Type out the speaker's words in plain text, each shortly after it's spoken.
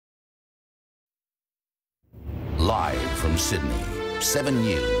Live from Sydney, 7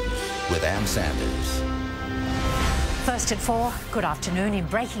 News with Ann Sanders. First at 4, good afternoon. In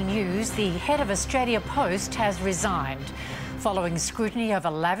breaking news, the head of Australia Post has resigned following scrutiny over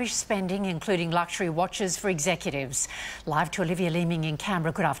lavish spending, including luxury watches for executives. Live to Olivia Leeming in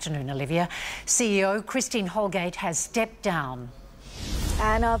Canberra. Good afternoon, Olivia. CEO Christine Holgate has stepped down.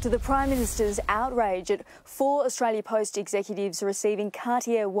 And after the Prime Minister's outrage at 4 Australia Post executives receiving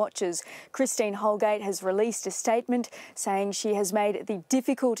Cartier watches, Christine Holgate has released a statement saying she has made the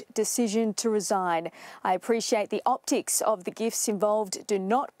difficult decision to resign. I appreciate the optics of the gifts involved do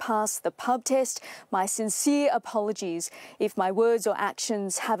not pass the pub test. My sincere apologies if my words or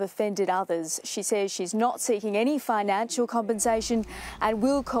actions have offended others. She says she's not seeking any financial compensation and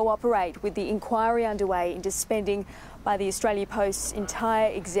will cooperate with the inquiry underway into spending by the Australia Post's entire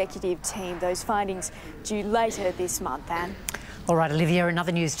executive team. Those findings due later this month, Anne. All right, Olivia, in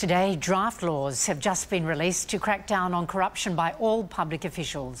other news today, draft laws have just been released to crack down on corruption by all public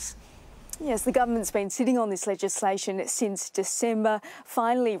officials. Yes, the government's been sitting on this legislation since December,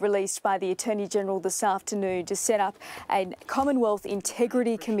 finally released by the Attorney-General this afternoon to set up a Commonwealth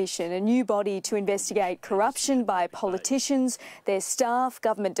Integrity Commission, a new body to investigate corruption by politicians, their staff,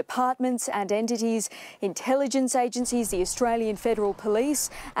 government departments and entities, intelligence agencies, the Australian Federal Police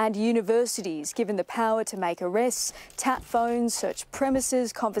and universities, given the power to make arrests, tap phones, search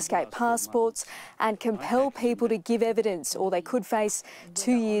premises, confiscate passports and compel people to give evidence, or they could face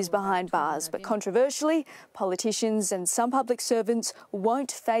 2 years behind bars. But controversially, politicians and some public servants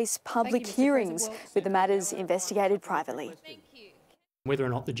won't face public hearings with the matters investigated privately. Whether or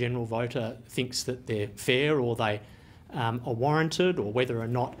not the general voter thinks that they're fair or they are warranted, or whether or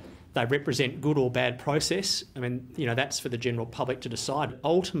not they represent good or bad process, I mean, that's for the general public to decide.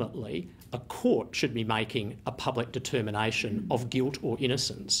 Ultimately, a court should be making a public determination of guilt or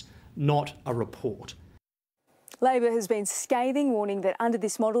innocence, not a report. Labor has been scathing, warning that under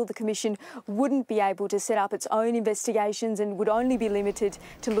this model the Commission wouldn't be able to set up its own investigations and would only be limited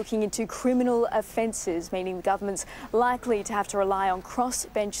to looking into criminal offences, meaning the government's likely to have to rely on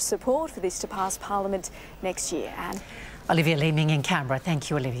cross-bench support for this to pass Parliament next year. Anne. Olivia Leeming in Canberra.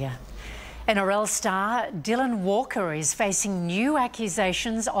 Thank you, Olivia. NRL star Dylan Walker is facing new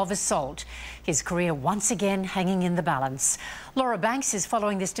accusations of assault. His career once again hanging in the balance. Laura Banks is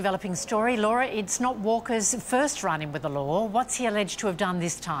following this developing story. Laura, it's not Walker's first run-in with the law. What's he alleged to have done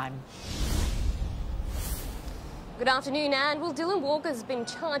this time? Good afternoon, Anne. Well, Dylan Walker's been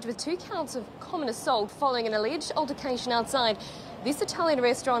charged with 2 counts of common assault following an alleged altercation outside this Italian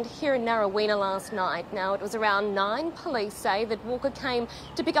restaurant here in Narrowena last night. Now, it was around 9. Police say that Walker came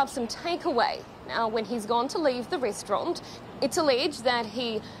to pick up some takeaway. Now, when he's gone to leave the restaurant, it's alleged that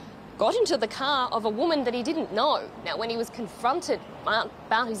he got into the car of a woman that he didn't know. Now, when he was confronted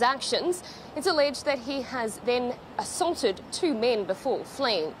about his actions, it's alleged that he has then assaulted 2 men before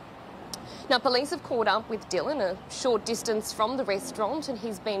fleeing. Now, police have caught up with Dylan a short distance from the restaurant and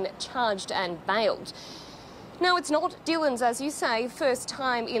he's been charged and bailed. Now, it's not Dylan's, as you say, first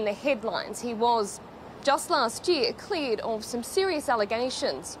time in the headlines. He was, just last year, cleared of some serious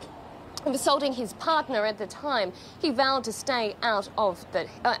allegations of assaulting his partner at the time. He vowed to stay out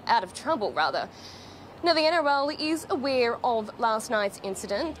of trouble. Now, the NRL is aware of last night's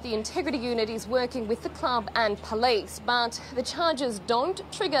incident. The Integrity Unit is working with the club and police, but the charges don't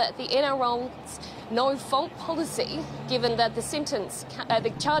trigger the NRL's no-fault policy, given that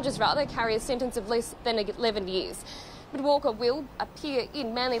the charges carry a sentence of less than 11 years. But Walker will appear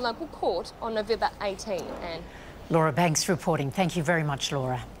in Manly Local Court on November 18. And Laura Banks reporting. Thank you very much,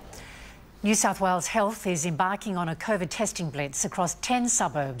 Laura. New South Wales Health is embarking on a COVID testing blitz across 10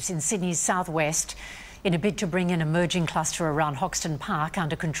 suburbs in Sydney's southwest in a bid to bring an emerging cluster around Hoxton Park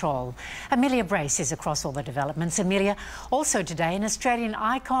under control. Amelia Brace is across all the developments. Amelia, also today, an Australian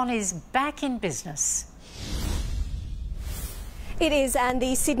icon is back in business. It is, and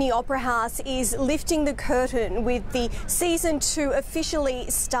the Sydney Opera House is lifting the curtain with the season 2 officially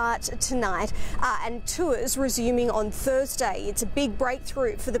start tonight and tours resuming on Thursday. It's a big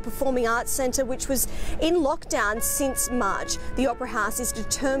breakthrough for the Performing Arts Centre, which was in lockdown since March. The Opera House is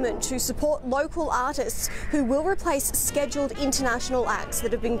determined to support local artists who will replace scheduled international acts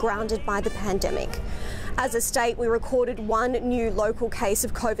that have been grounded by the pandemic. As a state, we recorded 1 new local case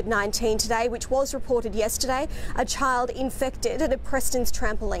of COVID-19 today, which was reported yesterday, a child infected at a Preston's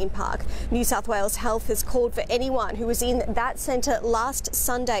trampoline park. New South Wales Health has called for anyone who was in that centre last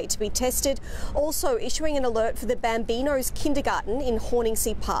Sunday to be tested, also issuing an alert for the Bambinos kindergarten in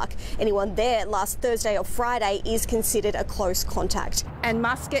Horningsea Park. Anyone there last Thursday or Friday is considered a close contact. And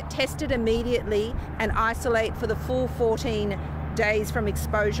must get tested immediately and isolate for the full 14 days from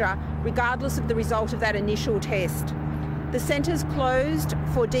exposure, regardless of the result of that initial test. The centre's closed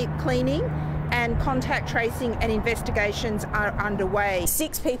for deep cleaning and contact tracing and investigations are underway.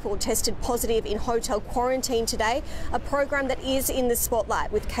 6 people tested positive in hotel quarantine today, a program that is in the spotlight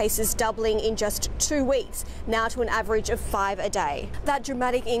with cases doubling in just 2 weeks, now to an average of 5 a day. That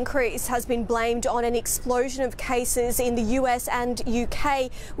dramatic increase has been blamed on an explosion of cases in the US and UK,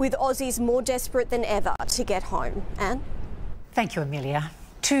 with Aussies more desperate than ever to get home. Anne? Thank you, Amelia.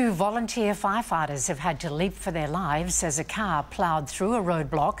 2 volunteer firefighters have had to leap for their lives as a car ploughed through a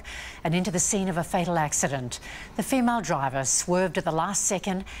roadblock and into the scene of a fatal accident. The female driver swerved at the last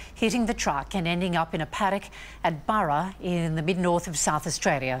second, hitting the truck and ending up in a paddock at Burra in the mid-north of South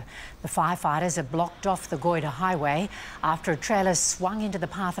Australia. The firefighters have blocked off the Goyder Highway after a trailer swung into the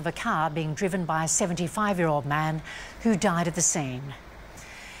path of a car being driven by a 75-year-old man who died at the scene.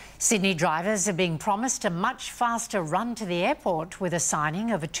 Sydney drivers are being promised a much faster run to the airport with a signing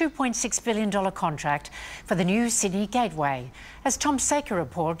of a $2.6 billion contract for the new Sydney Gateway. As Tom Saker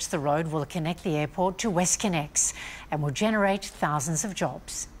reports, the road will connect the airport to WestConnex and will generate thousands of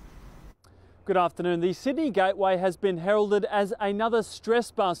jobs. Good afternoon. The Sydney Gateway has been heralded as another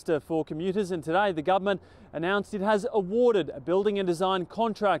stress buster for commuters, and today the government announced it has awarded a building and design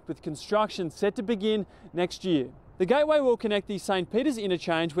contract with construction set to begin next year. The Gateway will connect the St Peters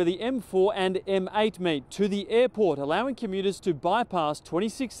interchange where the M4 and M8 meet to the airport, allowing commuters to bypass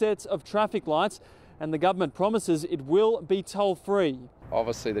 26 sets of traffic lights, and the government promises it will be toll-free.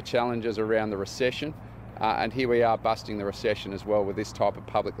 Obviously the challenges around the recession, and here we are busting the recession as well with this type of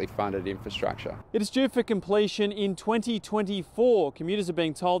publicly funded infrastructure. It is due for completion in 2024. Commuters are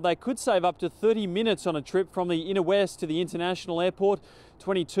being told they could save up to 30 minutes on a trip from the inner west to the international airport,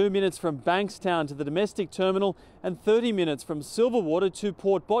 22 minutes from Bankstown to the domestic terminal and 30 minutes from Silverwater to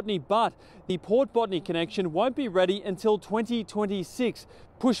Port Botany. But the Port Botany connection won't be ready until 2026,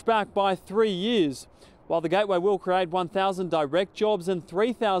 pushed back by 3 years. While the Gateway will create 1,000 direct jobs and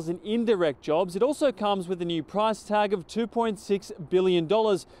 3,000 indirect jobs, it also comes with a new price tag of $2.6 billion,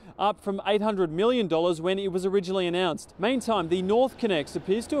 up from $800 million when it was originally announced. Meantime, the NorthConnex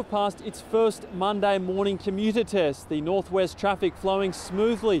appears to have passed its first Monday morning commuter test, the northwest traffic flowing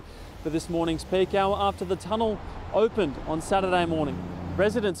smoothly for this morning's peak hour after the tunnel opened on Saturday morning.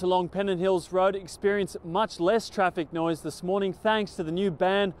 Residents along Pennant Hills Road experienced much less traffic noise this morning thanks to the new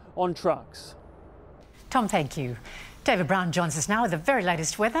ban on trucks. Tom, thank you. David Brown joins us now with the very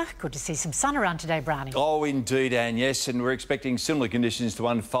latest weather. Good to see some sun around today, Brownie. Oh, indeed, Anne, yes, and we're expecting similar conditions to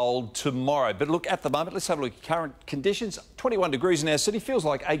unfold tomorrow. But look, at the moment, let's have a look at current conditions. 21 degrees in our city, feels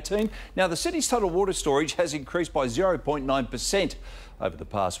like 18. Now, the city's total water storage has increased by 0.9% over the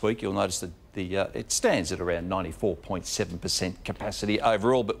past week. You'll notice that it stands at around 94.7% capacity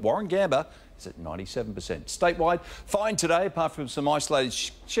overall, but Warrengamba is at 97%. Statewide, fine today, apart from some isolated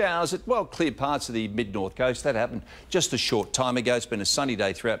showers at, well, clear parts of the mid-north coast. That happened just a short time ago. It's been a sunny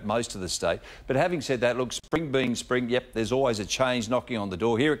day throughout most of the state. But having said that, look, spring being spring, yep, there's always a change knocking on the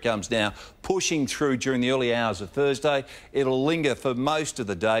door. Here it comes now, pushing through during the early hours of Thursday. It'll linger for most of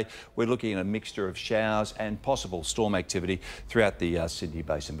the day. We're looking at a mixture of showers and possible storm activity throughout the Sydney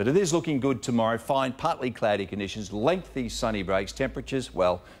Basin. But it is looking good tomorrow. Fine, partly cloudy conditions, lengthy sunny breaks, temperatures,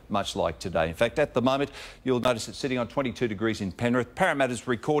 well, much like today. In fact, at the moment, you'll notice it's sitting on 22 degrees in Penrith. Parramatta's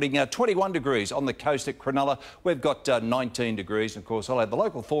recording 21 degrees on the coast at Cronulla. We've got 19 degrees. Of course, I'll have the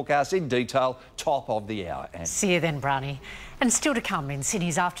local forecast in detail, top of the hour. See you then, Brownie. And still to come in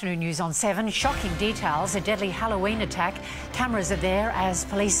Sydney's afternoon news on 7, shocking details, a deadly Halloween attack. Cameras are there as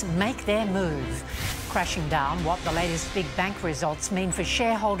police make their move. Crashing down, what the latest big bank results mean for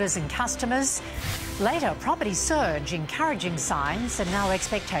shareholders and customers. Later, property surge, encouraging signs and now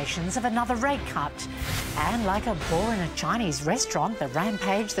expectations of another rate cut. And like a boar in a Chinese restaurant, the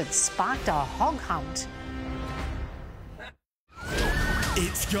rampage that sparked a hog hunt.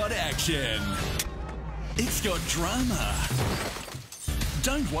 It's got action. It's got drama.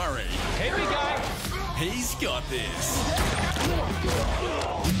 Don't worry. Here we go. He's got this.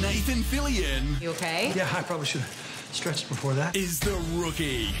 Nathan Fillion. You okay? Yeah, I probably should have stretched before that. Is the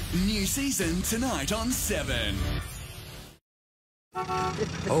Rookie. New season tonight on 7.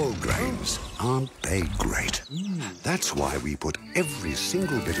 Whole grains, aren't they great? That's why we put every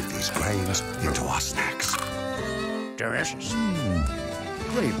single bit of these grains into our snacks. Delicious.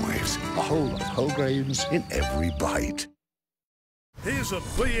 Grainwaves, a whole lot of whole grains in every bite. Here's a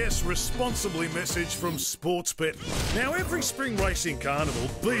BS responsibly message from Sportsbet. Now, every spring racing carnival,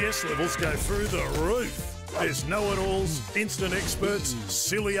 BS levels go through the roof. There's know-it-alls, instant experts,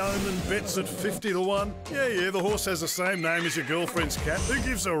 silly omen bets at 50 to 1. Yeah, the horse has the same name as your girlfriend's cat. Who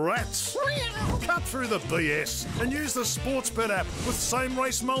gives a rat's? Cut through the BS and use the Sportsbet app with Same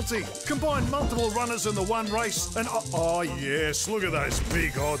Race Multi. Combine multiple runners in the one race and oh yes, look at those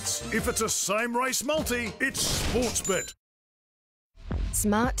big odds. If it's a Same Race Multi, it's Sportsbet.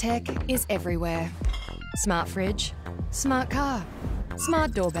 Smart tech is everywhere. Smart fridge, smart car,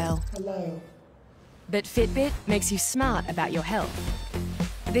 smart doorbell. Hello. But Fitbit makes you smart about your health.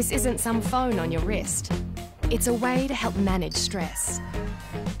 This isn't some phone on your wrist. It's a way to help manage stress.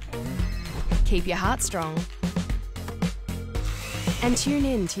 Keep your heart strong. And tune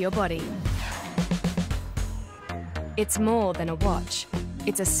in to your body. It's more than a watch.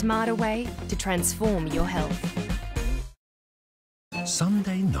 It's a smarter way to transform your health.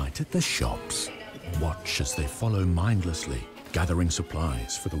 Sunday night at the shops. Watch as they follow mindlessly, gathering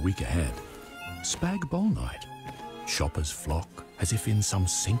supplies for the week ahead. Spag Bowl night. Shoppers flock as if in some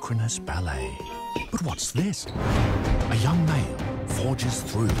synchronous ballet. But what's this? A young male forges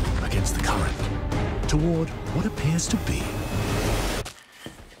through against the current toward what appears to be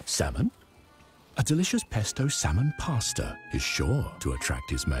salmon. A delicious pesto salmon pasta is sure to attract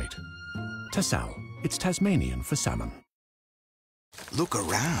his mate. Tassal, it's Tasmanian for salmon. Look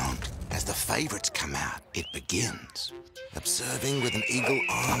around. As the favourites come out, it begins. Observing with an eagle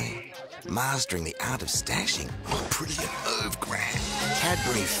eye. Mastering the art of stashing. Brilliant move, Grant.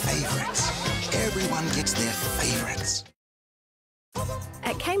 Cadbury favourites. Everyone gets their favourites.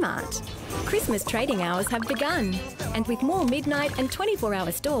 At Kmart, Christmas trading hours have begun. And with more midnight and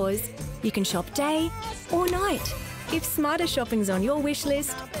 24-hour stores, you can shop day or night. If smarter shopping's on your wish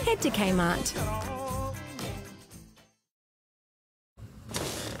list, head to Kmart.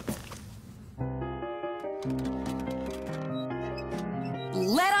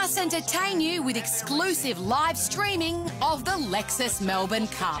 Let us entertain you with exclusive live streaming of the Lexus Melbourne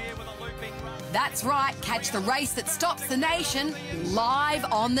Cup. That's right, catch the race that stops the nation live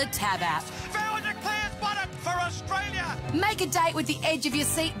on the Tab app. For Australia. Make a date with the edge of your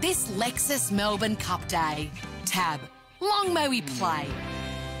seat this Lexus Melbourne Cup Day. Tab. Long may we play.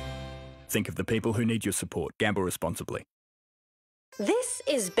 Think of the people who need your support. Gamble responsibly. This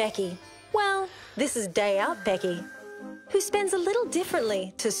is Becky. Well, this is Day Out Becky, who spends a little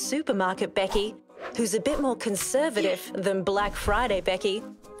differently to Supermarket Becky, who's a bit more conservative than Black Friday Becky,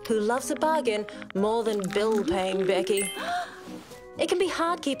 who loves a bargain more than bill-paying Becky. It can be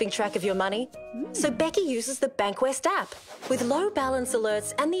hard keeping track of your money, so Becky uses the Bankwest app. With low balance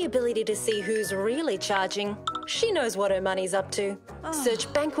alerts and the ability to see who's really charging, she knows what her money's up to. Search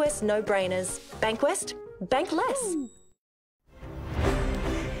Bankwest no-brainers. Bankwest, bank less.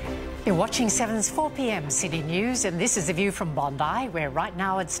 You're watching 7's 4 p.m. City News, and this is a view from Bondi, where right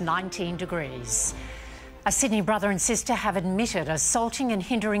now it's 19 degrees. A Sydney brother and sister have admitted assaulting and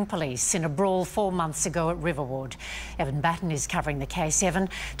hindering police in a brawl 4 months ago at Riverwood. Evan Batten is covering the case. Evan,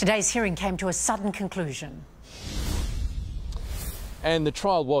 today's hearing came to a sudden conclusion. And the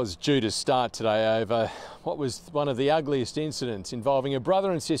trial was due to start today over what was one of the ugliest incidents involving a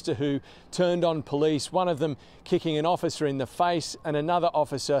brother and sister who turned on police, one of them kicking an officer in the face and another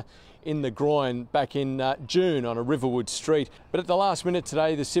officer in the groin back in June on a Riverwood street. But at the last minute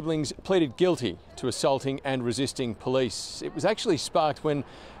today, the siblings pleaded guilty to assaulting and resisting police. It was actually sparked when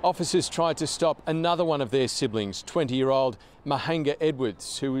officers tried to stop another one of their siblings, 20-year-old Mahanga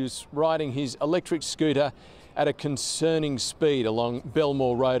Edwards, who was riding his electric scooter at a concerning speed along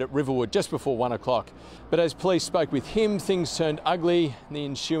Belmore Road at Riverwood just before 1 o'clock. But as police spoke with him, things turned ugly and the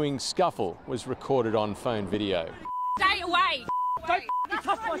ensuing scuffle was recorded on phone video. Stay away! Don't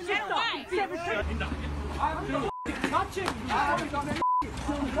touch my sister!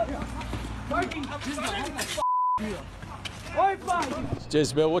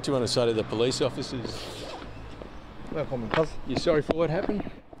 Jezebel, what do you want to say to the police officers? No comment, cuz. You sorry for what happened?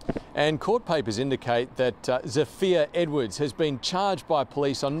 And court papers indicate that Zafir Edwards has been charged by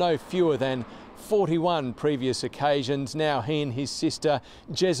police on no fewer than 41 previous occasions. Now he and his sister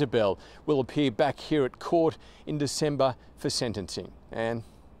Jezebel will appear back here at court in December for sentencing. Anne?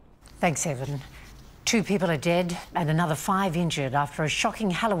 Thanks, Evan. 2 people are dead and another 5 injured after a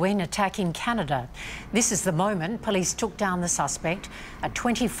shocking Halloween attack in Canada. This is the moment police took down the suspect, a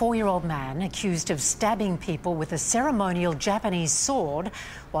 24-year-old man accused of stabbing people with a ceremonial Japanese sword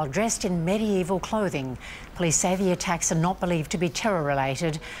while dressed in medieval clothing. Police say the attacks are not believed to be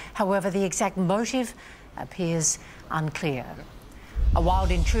terror-related. However, the exact motive appears unclear. A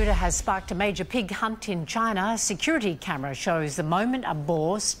wild intruder has sparked a major pig hunt in China. A security camera shows the moment a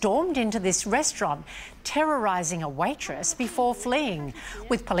boar stormed into this restaurant, terrorising a waitress before fleeing.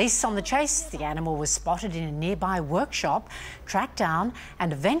 With police on the chase, the animal was spotted in a nearby workshop, tracked down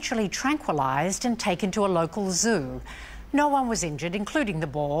and eventually tranquilised and taken to a local zoo. No one was injured, including the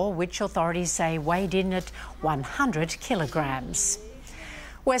boar, which authorities say weighed in at 100 kilograms.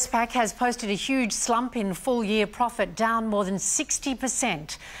 Westpac has posted a huge slump in full-year profit, down more than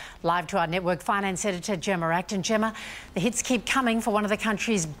 60%. Live to our network finance editor, Gemma Acton. Gemma, the hits keep coming for one of the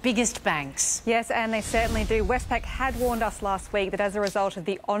country's biggest banks. Yes, and they certainly do. Westpac had warned us last week that as a result of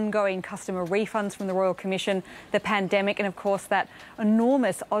the ongoing customer refunds from the Royal Commission, the pandemic and, of course, that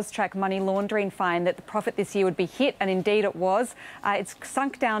enormous AUSTRAC money laundering fine, that the profit this year would be hit, and indeed it was. It's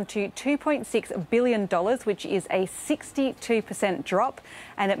sunk down to $2.6 billion, which is a 62% drop,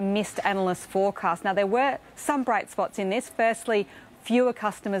 and it missed analysts' forecasts. Now, there were some bright spots in this. Firstly, fewer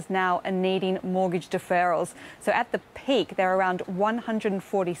customers now are needing mortgage deferrals. So at the peak, there are around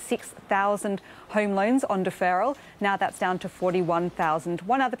 146,000 home loans on deferral. Now that's down to 41,000.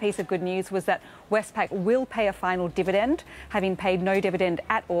 One other piece of good news was that Westpac will pay a final dividend, having paid no dividend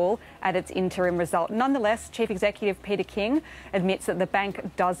at all at its interim result. Nonetheless, Chief Executive Peter King admits that the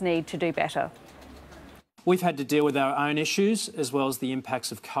bank does need to do better. We've had to deal with our own issues as well as the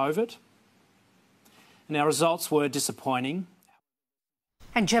impacts of COVID, and our results were disappointing.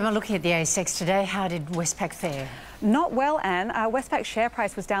 And Gemma, looking at the ASX today, how did Westpac fare? Not well, Anne. Westpac's share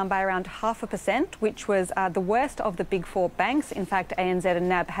price was down by around 0.5%, which was the worst of the big four banks. In fact, ANZ and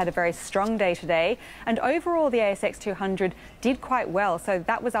NAB had a very strong day today. And overall, the ASX 200 did quite well. So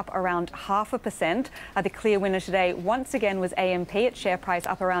that was up around 0.5%. The clear winner today, once again, was AMP. Its share price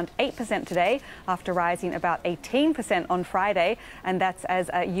up around 8% today, after rising about 18% on Friday. And that's as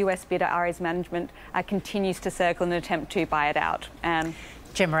US bidder Ares Management continues to circle in an attempt to buy it out. Anne.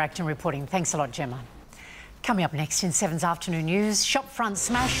 Gemma Acton reporting. Thanks a lot, Gemma. Coming up next in 7's afternoon news, shopfront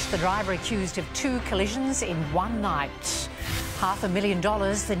smash, the driver accused of 2 collisions in one night.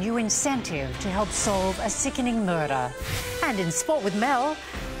 $500,000, the new incentive to help solve a sickening murder. And in sport with Mel,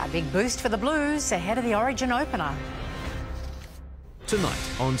 a big boost for the Blues ahead of the Origin opener. Tonight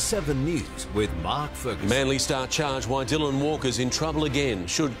on 7 News with Mark Ferguson. Manly star charged why Dylan Walker's in trouble again.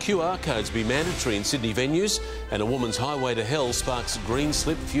 Should QR codes be mandatory in Sydney venues? And a woman's highway to hell sparks green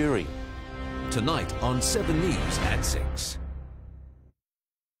slip fury. Tonight on 7 News at 6.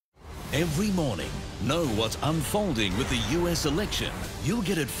 Every morning, know what's unfolding with the US election. You'll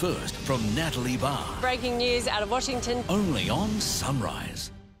get it first from Natalie Barr. Breaking news out of Washington. Only on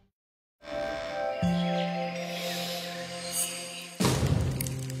Sunrise.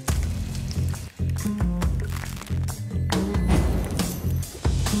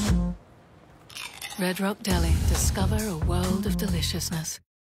 Red Rock Deli. Discover a world of deliciousness.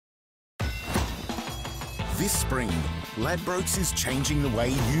 This spring, Ladbrokes is changing the way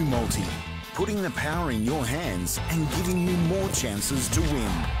you multi, putting the power in your hands and giving you more chances to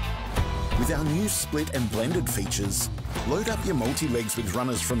win. With our new split and blended features, load up your multi-legs with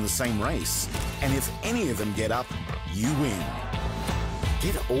runners from the same race, and if any of them get up, you win.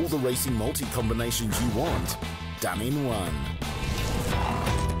 Get all the racing multi-combinations you want, done in one.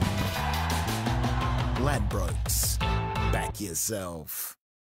 Ladbrokes. Back yourself.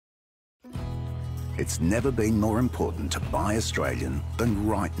 It's never been more important to buy Australian than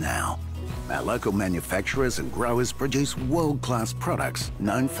right now. Our local manufacturers and growers produce world-class products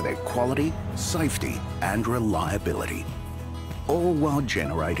known for their quality, safety and reliability. All while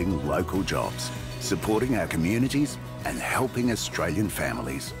generating local jobs, supporting our communities and helping Australian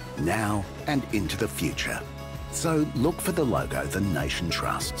families now and into the future. So look for the logo the nation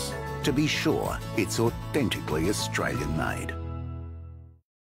trusts to be sure it's authentically Australian-made.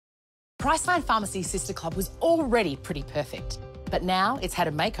 Priceline Pharmacy Sister Club was already pretty perfect, but now it's had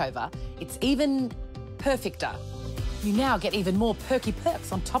a makeover. It's even perfecter. You now get even more perky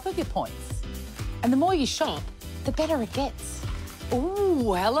perks on top of your points. And the more you shop, the better it gets.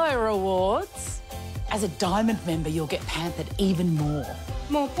 Ooh, hello, rewards. As a Diamond member, you'll get pampered even more.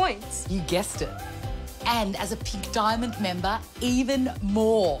 More points? You guessed it. And as a Pink Diamond member, even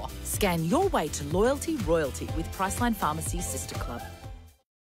more. Scan your way to loyalty royalty with Priceline Pharmacy Sister Club.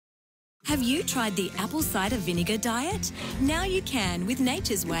 Have you tried the apple cider vinegar diet? Now you can with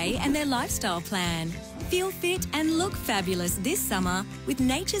Nature's Way and their lifestyle plan. Feel fit and look fabulous this summer with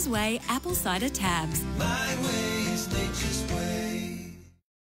Nature's Way apple cider tabs. My way is Nature's Way.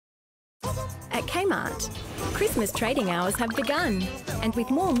 At Kmart, Christmas trading hours have begun. And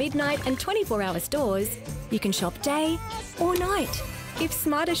with more midnight and 24-hour stores, you can shop day or night. If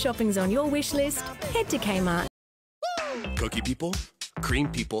smarter shopping's on your wish list, head to Kmart. Cookie people, Cream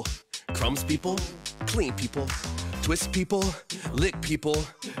people, crumbs people, clean people, twist people, lick people,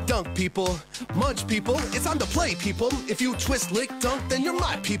 dunk people, munch people. It's on the play, people. If you twist, lick, dunk, then you're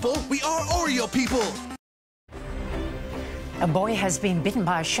my people. We are Oreo people. A boy has been bitten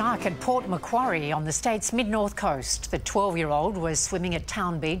by a shark at Port Macquarie on the state's mid-north coast. The 12-year-old was swimming at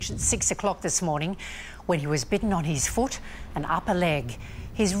Town Beach at 6 o'clock this morning when he was bitten on his foot and upper leg.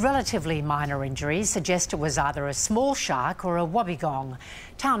 His relatively minor injuries suggest it was either a small shark or a wobbegong.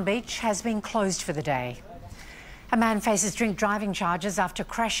 Town Beach has been closed for the day. A man faces drink driving charges after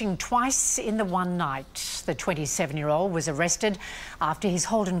crashing twice in the one night. The 27-year-old was arrested after his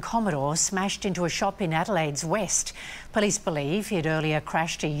Holden Commodore smashed into a shop in Adelaide's west. Police believe he had earlier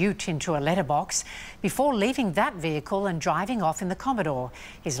crashed a ute into a letterbox before leaving that vehicle and driving off in the Commodore.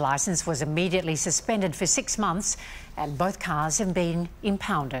 His licence was immediately suspended for 6 months and both cars have been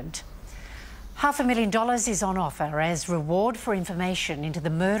impounded. $500,000 is on offer as reward for information into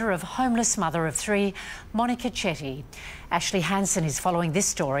the murder of homeless mother of 3, Monica Chetty. Ashley Hansen is following this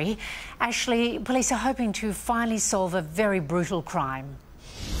story. Ashley, police are hoping to finally solve a very brutal crime.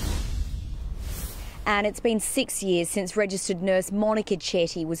 And it's been 6 years since registered nurse Monica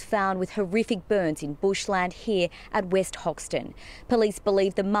Chetty was found with horrific burns in bushland here at West Hoxton. Police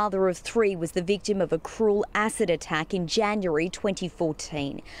believe the mother of 3 was the victim of a cruel acid attack in January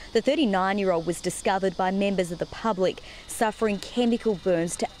 2014. The 39-year-old was discovered by members of the public suffering chemical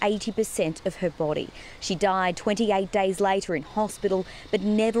burns to 80% of her body. She died 28 days later in hospital but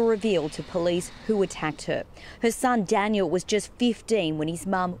never revealed to police who attacked her. Her son Daniel was just 15 when his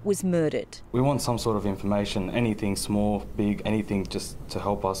mum was murdered. We want some sort of information, anything small, big, anything just to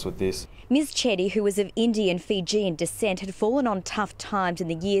help us with this. Ms Chetty, who was of Indian Fijian descent, had fallen on tough times in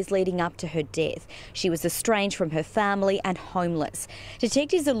the years leading up to her death. She was estranged from her family and homeless.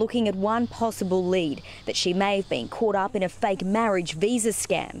 Detectives are looking at one possible lead, that she may have been caught up in a fake marriage visa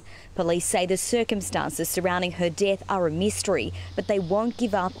scam. Police say the circumstances surrounding her death are a mystery, but they won't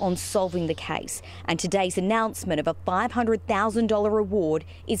give up on solving the case. And today's announcement of a $500,000 reward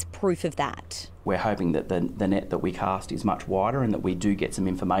is proof of that. We're hoping that the net that we cast is much wider and that we do get some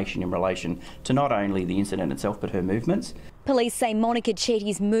information in relation to not only the incident itself but her movements. Police say Monica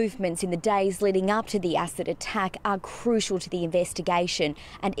Chetty's movements in the days leading up to the acid attack are crucial to the investigation,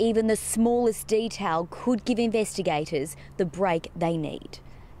 and even the smallest detail could give investigators the break they need.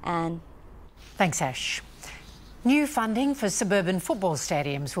 Anne. Thanks, Ash. New funding for suburban football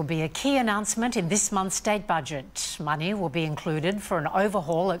stadiums will be a key announcement in this month's state budget. Money will be included for an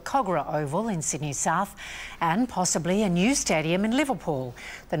overhaul at Kogarah Oval in Sydney South and possibly a new stadium in Liverpool.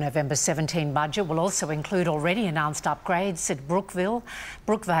 The November 17 budget will also include already announced upgrades at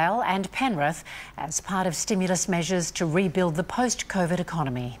Brookvale and Penrith as part of stimulus measures to rebuild the post-COVID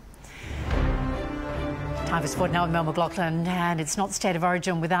economy. Time for sport now with Mel McLaughlin, and it's not State of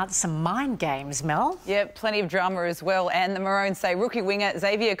Origin without some mind games, Mel. Yep, plenty of drama as well, and the Maroons say rookie winger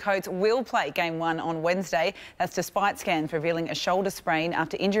Xavier Coates will play Game 1 on Wednesday. That's despite scans revealing a shoulder sprain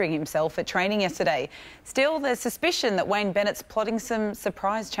after injuring himself at training yesterday. Still, there's suspicion that Wayne Bennett's plotting some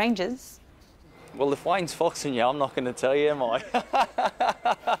surprise changes. Well, if Wayne's foxing you, I'm not going to tell you, am I?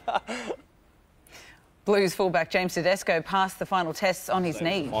 Blues fullback James Tedesco passed the final tests on his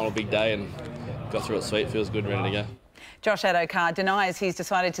knee. Final big day and got through it sweet, feels good, ready to go. Josh Addo-Carr denies he's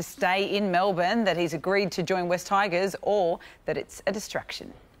decided to stay in Melbourne, that he's agreed to join West Tigers or that it's a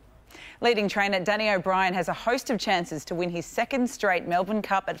distraction. Leading trainer Danny O'Brien has a host of chances to win his second straight Melbourne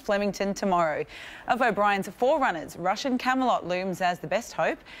Cup at Flemington tomorrow. Of O'Brien's 4 runners, Russian Camelot looms as the best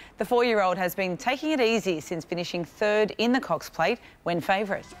hope. The 4-year-old has been taking it easy since finishing 3rd in the Cox Plate when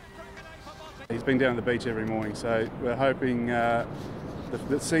favourite. He's been down the beach every morning, so we're hoping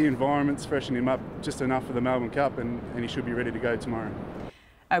the sea environment's freshened him up just enough for the Melbourne Cup and he should be ready to go tomorrow.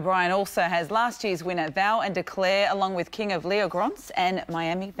 O'Brien also has last year's winner Vow and Declare, along with King of Leo Grants and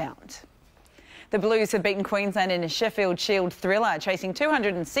Miami Bound. The Blues have beaten Queensland in a Sheffield Shield thriller, chasing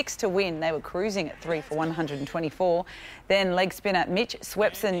 206 to win. They were cruising at 3 for 124. Then leg spinner Mitch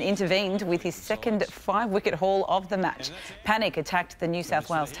Swepson intervened with his second 5-wicket haul of the match. Panic attacked the New South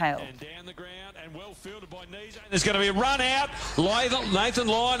Wales tail. There's going to be a run out. Nathan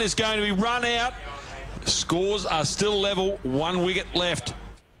Lyon is going to be run out. Scores are still level, 1 wicket left.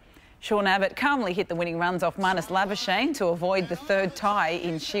 Sean Abbott calmly hit the winning runs off Marnus Labuschagne to avoid the 3rd tie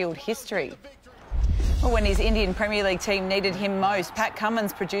in Shield history. Well, when his Indian Premier League team needed him most, Pat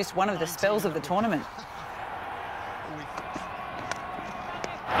Cummins produced one of the spells of the tournament.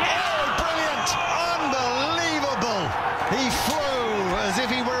 Oh, brilliant! Unbelievable! He flew as if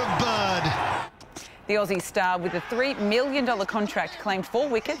he were a bird. The Aussie star with a $3 million contract claimed 4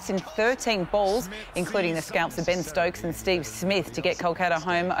 wickets in 13 balls, including the scalps of Ben Stokes and Steve Smith to get Kolkata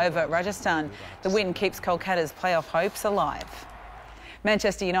home over Rajasthan. The win keeps Kolkata's playoff hopes alive.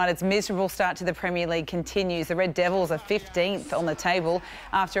 Manchester United's miserable start to the Premier League continues. The Red Devils are 15th on the table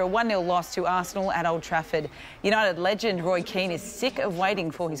after a 1-0 loss to Arsenal at Old Trafford. United legend Roy Keane is sick of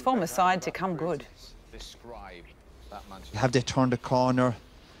waiting for his former side to come good. Have they turned a corner?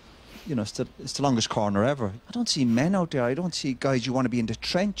 You know, it's the longest corner ever. I don't see men out there. I don't see guys you want to be in the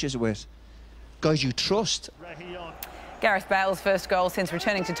trenches with, guys you trust. Gareth Bale's first goal since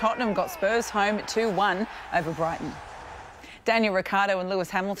returning to Tottenham got Spurs home 2-1 over Brighton. Daniel Ricciardo and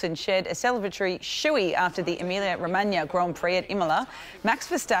Lewis Hamilton shared a celebratory shoey after the Emilia-Romagna Grand Prix at Imola. Max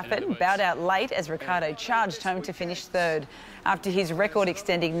Verstappen bowed out late as Ricciardo charged home to finish third. After his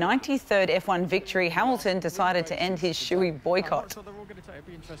record-extending 93rd F1 victory, Hamilton decided to end his shoey boycott.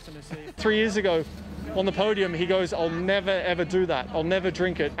 3 years ago, on the podium, he goes, "I'll never, ever do that. I'll never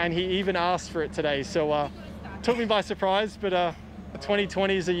drink it." And he even asked for it today. So took me by surprise, but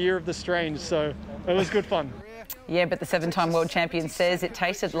 2020 is a year of the strange, so it was good fun. Yeah, but the 7-time world champion says it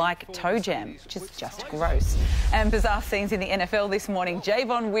tasted like toe jam, which is just gross. And bizarre scenes in the NFL this morning.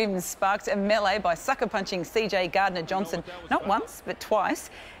 Javon Wims sparked a melee by sucker-punching CJ Gardner-Johnson, not once, but twice.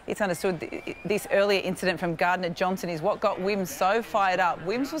 It's understood this earlier incident from Gardner-Johnson is what got Wims so fired up.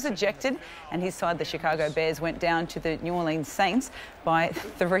 Wims was ejected and his side, the Chicago Bears, went down to the New Orleans Saints by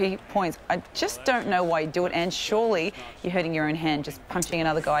 3 points. I just don't know why you do it, and surely you're hurting your own hand just punching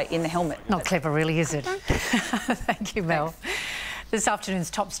another guy in the helmet. Not clever, really, is it? Thank you, Mel. Thanks. This afternoon's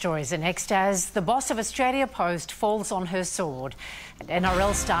top stories are next as the boss of Australia Post falls on her sword. An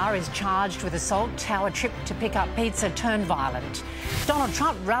NRL star is charged with assault. How a trip to pick up pizza turned violent. Donald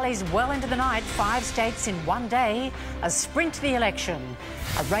Trump rallies well into the night. 5 states in one day. A sprint to the election.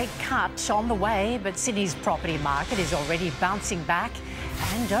 A rate cut on the way, but Sydney's property market is already bouncing back.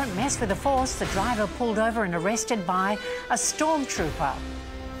 And don't mess with the force. The driver pulled over and arrested by a stormtrooper.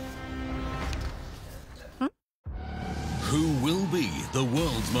 Who will be the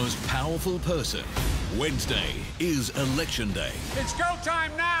world's most powerful person? Wednesday is Election Day. It's go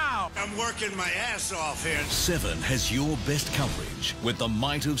time now! I'm working my ass off here. 7 has your best coverage with the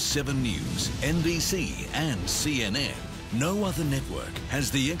might of 7 News, NBC and CNN. No other network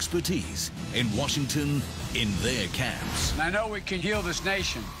has the expertise in Washington in their camps. I know we can heal this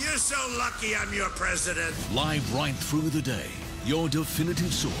nation. You're so lucky I'm your president. Live right through the day, your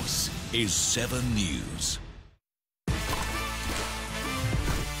definitive source is 7 News.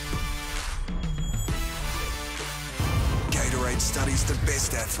 Gatorade studies the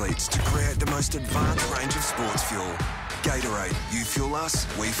best athletes to create the most advanced range of sports fuel. Gatorade, you fuel us,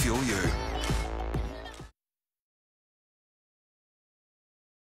 we fuel you.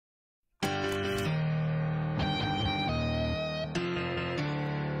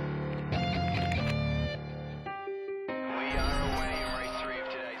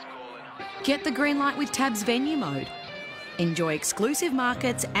 Get the green light with Tab's venue mode. Enjoy exclusive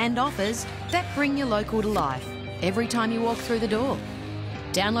markets and offers that bring your local to life every time you walk through the door.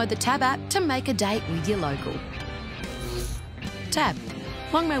 Download the Tab app to make a date with your local. Tab.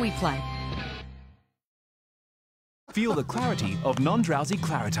 Long may we play. Feel the clarity of non-drowsy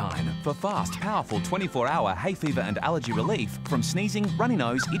Claritine for fast, powerful 24-hour hay fever and allergy relief from sneezing, runny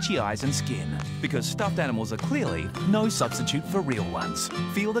nose, itchy eyes and skin. Because stuffed animals are clearly no substitute for real ones.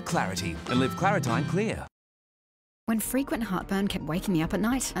 Feel the clarity and live Claritine clear. When frequent heartburn kept waking me up at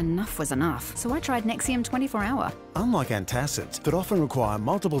night, enough was enough. So I tried Nexium 24-hour. Unlike antacids that often require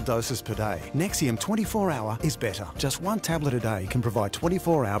multiple doses per day, Nexium 24-hour is better. Just 1 tablet a day can provide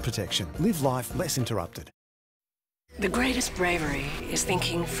 24-hour protection. Live life less interrupted. The greatest bravery is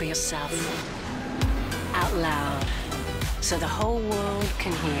thinking for yourself. Out loud. So the whole world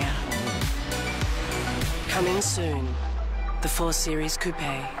can hear. Coming soon. The 4 Series Coupe.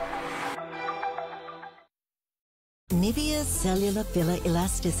 Nivea Cellular Filler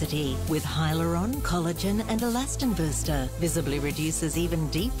Elasticity with Hyaluron, Collagen and Elastin Booster visibly reduces even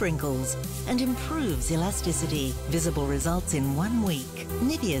deep wrinkles and improves elasticity. Visible results in 1 week.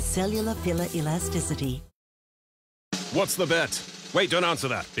 Nivea Cellular Filler Elasticity. What's the bet? Wait, don't answer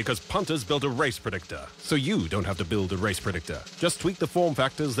that, because Punters built a race predictor, so you don't have to build a race predictor. Just tweak the form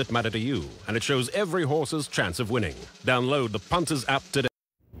factors that matter to you, and it shows every horse's chance of winning. Download the Punters app today.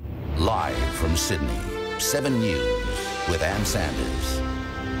 Live from Sydney, 7 News with Ann Sanders.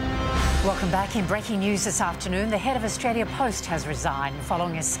 Welcome back. In breaking news this afternoon, the head of Australia Post has resigned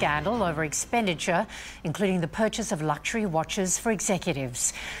following a scandal over expenditure, including the purchase of luxury watches for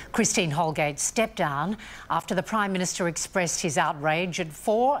executives. Christine Holgate stepped down after the Prime Minister expressed his outrage at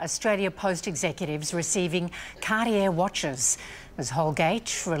 4 Australia Post executives receiving Cartier watches. Ms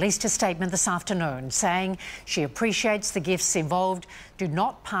Holgate released a statement this afternoon saying she appreciates the gifts involved do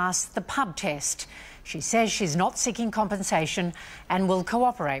not pass the pub test. She says she's not seeking compensation and will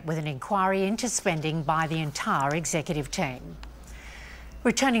cooperate with an inquiry into spending by the entire executive team.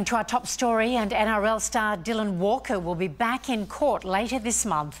 Returning to our top story, and NRL star Dylan Walker will be back in court later this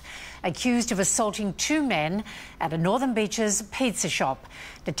month, accused of assaulting 2 men at a Northern Beaches pizza shop.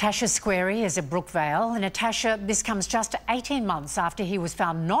 Natasha Squarey is at Brookvale. Natasha, this comes just 18 months after he was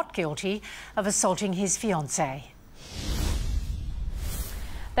found not guilty of assaulting his fiancée.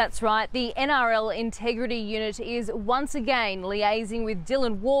 That's right. The NRL Integrity Unit is once again liaising with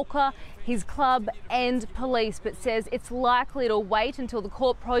Dylan Walker, his club and police, but says it's likely to wait until the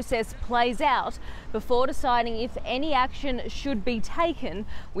court process plays out before deciding if any action should be taken,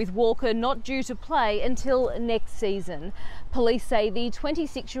 with Walker not due to play until next season. Police say the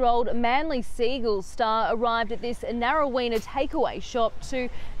 26-year-old Manly Seagulls star arrived at this Narrowena takeaway shop to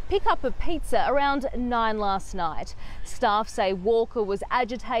pick up a pizza around 9 last night. Staff say Walker was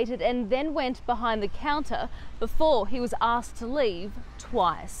agitated and then went behind the counter before he was asked to leave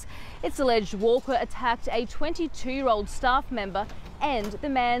twice. It's alleged Walker attacked a 22-year-old staff member and the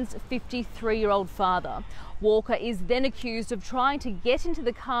man's 53-year-old father. Walker is then accused of trying to get into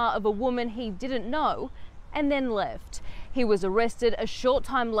the car of a woman he didn't know and then left. He was arrested a short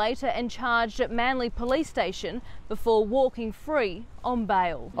time later and charged at Manly Police Station before walking free on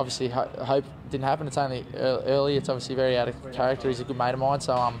bail. Obviously, hope it didn't happen. It's only early. It's obviously very out of character. He's a good mate of mine,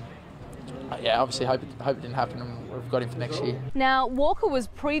 so yeah, obviously hope it didn't happen, and we've got him for next year. Now, Walker was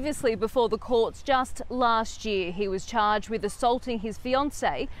previously before the courts just last year. He was charged with assaulting his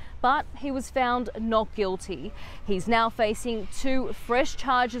fiancée, but he was found not guilty. He's now facing 2 fresh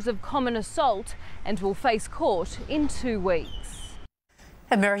charges of common assault and will face court in 2 weeks.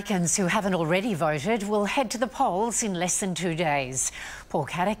 Americans who haven't already voted will head to the polls in less than 2 days. Paul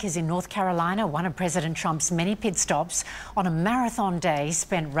Caddick is in North Carolina, one of President Trump's many pit stops, on a marathon day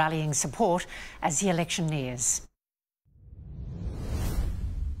spent rallying support as the election nears.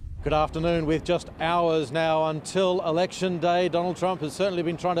 Good afternoon. With just hours now until Election Day, Donald Trump has certainly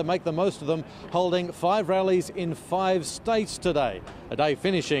been trying to make the most of them, holding 5 rallies in 5 states today. A day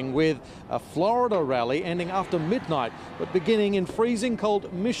finishing with a Florida rally ending after midnight, but beginning in freezing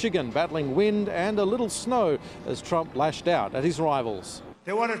cold Michigan, battling wind and a little snow as Trump lashed out at his rivals.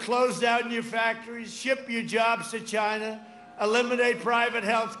 They want to close down your factories, ship your jobs to China, eliminate private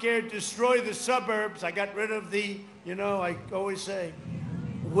health care, destroy the suburbs. I got rid of the, I always say,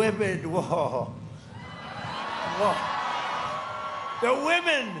 women, whoa. The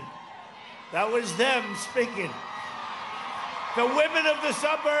women, that was them speaking. The women of the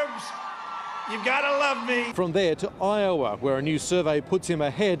suburbs, you gotta love me. From there to Iowa, where a new survey puts him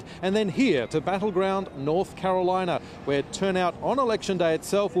ahead, and then here to battleground North Carolina, where turnout on Election Day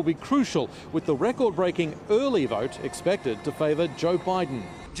itself will be crucial, with the record-breaking early vote expected to favour Joe Biden.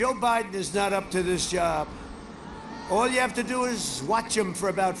 Joe Biden is not up to this job. All you have to do is watch him for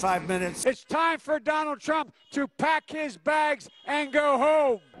about 5 minutes. It's time for Donald Trump to pack his bags and go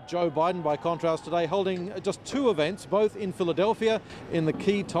home. Joe Biden, by contrast, today holding just 2 events, both in Philadelphia, in the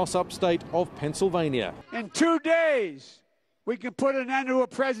key toss-up state of Pennsylvania. In 2 days, we can put an end to a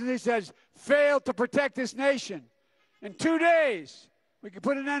president that has failed to protect this nation. In 2 days, we can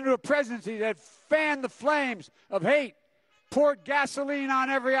put an end to a presidency that fanned the flames of hate, poured gasoline on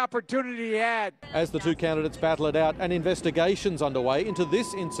every opportunity he had. As the 2 candidates battle it out, an investigation's underway into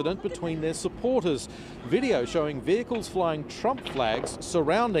this incident between their supporters. Video showing vehicles flying Trump flags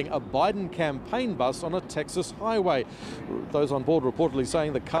surrounding a Biden campaign bus on a Texas highway. Those on board reportedly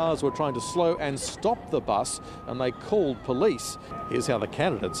saying the cars were trying to slow and stop the bus, and they called police. Here's how the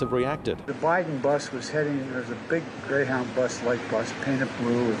candidates have reacted. The Biden bus was heading, there was a big Greyhound bus, light bus, painted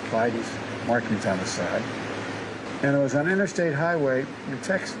blue with Biden's markings on the side. And it was on Interstate Highway in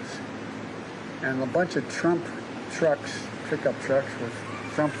Texas. And a bunch of Trump trucks, pickup trucks with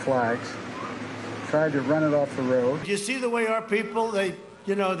Trump flags, tried to run it off the road. You see the way our people, they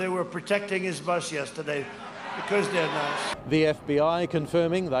were protecting his bus yesterday because they're nice. The FBI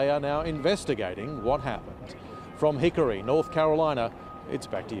confirming they are now investigating what happened. From Hickory, North Carolina, it's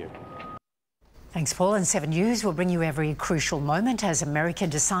back to you. Thanks, Paul. And 7 News will bring you every crucial moment as America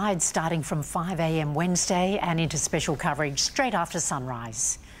decides, starting from 5 a.m. Wednesday and into special coverage straight after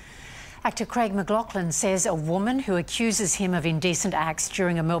sunrise. Actor Craig McLachlan says a woman who accuses him of indecent acts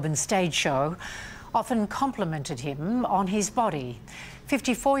during a Melbourne stage show often complimented him on his body.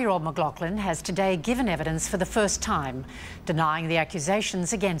 54-year-old McLachlan has today given evidence for the first time, denying the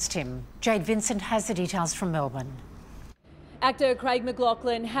accusations against him. Jade Vincent has the details from Melbourne. Actor Craig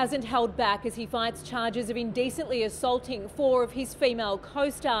McLachlan hasn't held back as he fights charges of indecently assaulting 4 of his female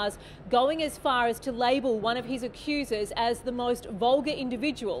co-stars, going as far as to label one of his accusers as the most vulgar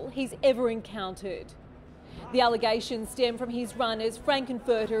individual he's ever encountered. The allegations stem from his run as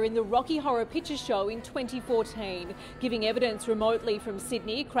Frankenfurter in the Rocky Horror Picture Show in 2014. Giving evidence remotely from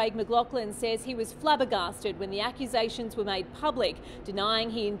Sydney, Craig McLachlan says he was flabbergasted when the accusations were made public, denying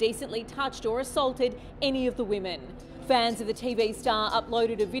he indecently touched or assaulted any of the women. Fans of the TV star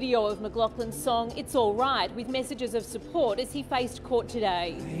uploaded a video of McLachlan's song It's All Right with messages of support as he faced court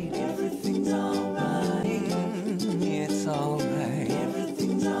today. Everything's all right. It's all right.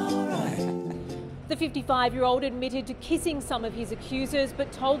 Everything's all right. The 55-year-old admitted to kissing some of his accusers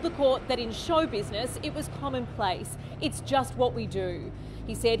but told the court that in show business it was commonplace. It's just what we do.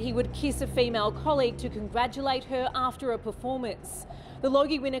 He said he would kiss a female colleague to congratulate her after a performance. The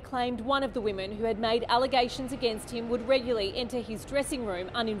Logie winner claimed one of the women who had made allegations against him would regularly enter his dressing room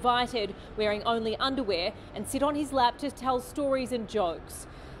uninvited, wearing only underwear, and sit on his lap to tell stories and jokes.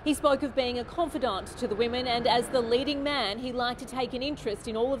 He spoke of being a confidant to the women, and as the leading man, he liked to take an interest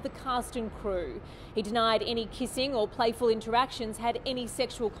in all of the cast and crew. He denied any kissing or playful interactions had any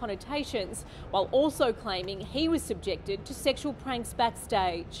sexual connotations, while also claiming he was subjected to sexual pranks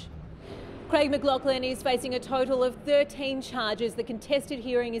backstage. Craig McLachlan is facing a total of 13 charges. The contested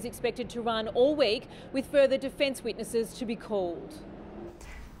hearing is expected to run all week, with further defence witnesses to be called.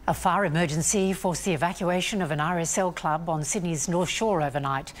 A fire emergency forced the evacuation of an RSL club on Sydney's North Shore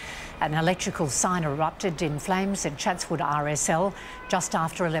overnight. An electrical sign erupted in flames at Chatswood RSL just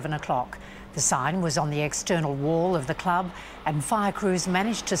after 11 o'clock. The sign was on the external wall of the club and fire crews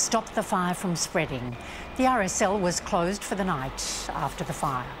managed to stop the fire from spreading. The RSL was closed for the night after the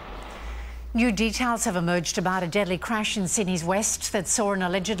fire. New details have emerged about a deadly crash in Sydney's west that saw an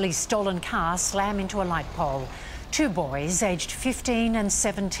allegedly stolen car slam into a light pole. 2 boys, aged 15 and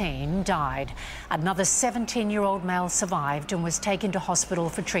 17, died. Another 17-year-old male survived and was taken to hospital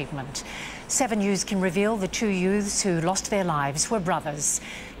for treatment. 7 News can reveal the 2 youths who lost their lives were brothers,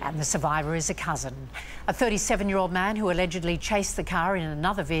 and the survivor is a cousin. A 37-year-old man who allegedly chased the car in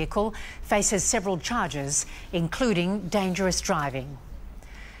another vehicle faces several charges, including dangerous driving.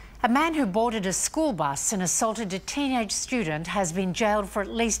 A man who boarded a school bus and assaulted a teenage student has been jailed for at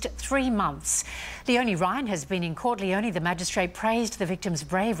least 3 months. Leonie Ryan has been in court. Leonie, the magistrate praised the victim's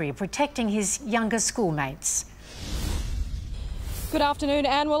bravery, protecting his younger schoolmates. Good afternoon,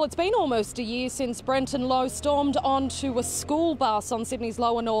 Anne. Well, it's been almost a year since Brenton Lowe stormed onto a school bus on Sydney's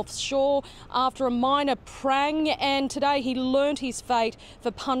lower North Shore after a minor prang, and today he learnt his fate for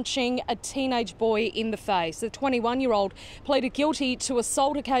punching a teenage boy in the face. The 21-year-old pleaded guilty to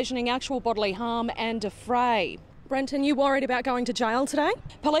assault occasioning actual bodily harm and a fray. Brenton, you worried about going to jail today?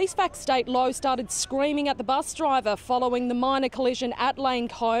 Police fact state Lowe started screaming at the bus driver following the minor collision at Lane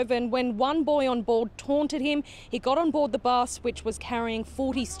Cove, and when one boy on board taunted him, he got on board the bus, which was carrying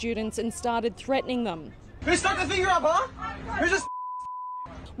 40 students, and started threatening them. Who stuck the finger up, huh? Who's just...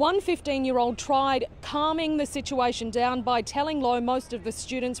 One 15-year-old tried calming the situation down by telling Lowe most of the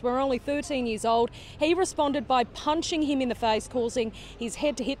students were only 13 years old. He responded by punching him in the face, causing his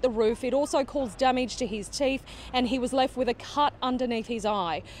head to hit the roof. It also caused damage to his teeth, and he was left with a cut underneath his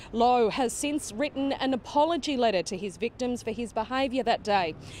eye. Lowe has since written an apology letter to his victims for his behaviour that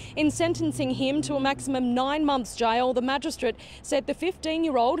day. In sentencing him to a maximum 9 months jail, the magistrate said the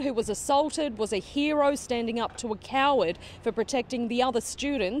 15-year-old who was assaulted was a hero, standing up to a coward for protecting the other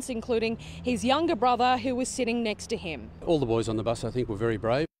students, including his younger brother who was sitting next to him. All the boys on the bus, I think, were very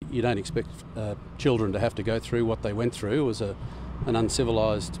brave. You don't expect children to have to go through what they went through. It was an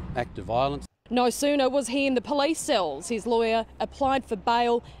uncivilised act of violence. No sooner was he in the police cells, his lawyer applied for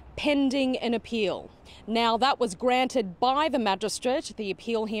bail pending an appeal. Now that was granted by the magistrate. The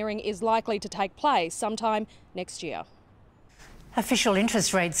appeal hearing is likely to take place sometime next year. Official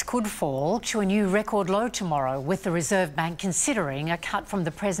interest rates could fall to a new record low tomorrow, with the Reserve Bank considering a cut from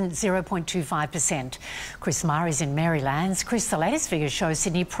the present 0.25%. Chris Marr is in Marylands. Chris, the latest figures show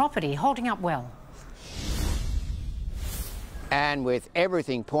Sydney property holding up well. And with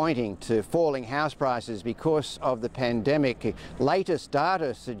everything pointing to falling house prices because of the pandemic, latest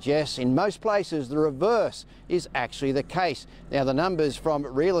data suggests in most places the reverse is actually the case. Now, the numbers from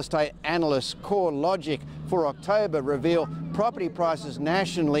real estate analyst CoreLogic for October reveal property prices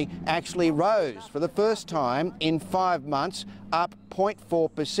nationally actually rose for the first time in 5 months, up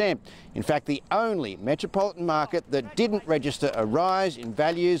 0.4%. In fact, the only metropolitan market that didn't register a rise in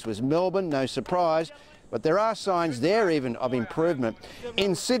values was Melbourne, no surprise. But there are signs there even of improvement.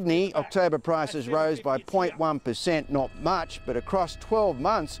 In Sydney, October prices rose by 0.1%, not much, but across 12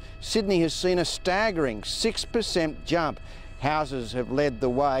 months, Sydney has seen a staggering 6% jump. Houses have led the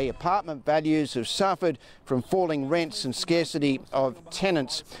way. Apartment values have suffered from falling rents and scarcity of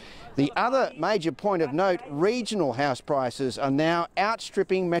tenants. The other major point of note, regional house prices are now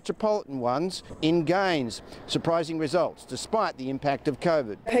outstripping metropolitan ones in gains. Surprising results, despite the impact of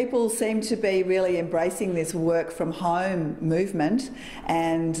COVID. People seem to be really embracing this work from home movement,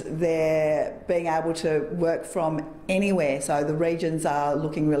 and they're being able to work from anywhere. So the regions are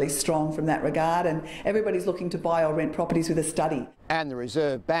looking really strong from that regard, and everybody's looking to buy or rent properties with a study. And the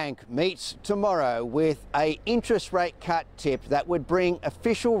Reserve Bank meets tomorrow with an interest rate cut tip that would bring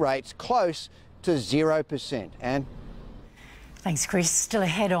official rates close to 0%. Anne? Thanks, Chris. Still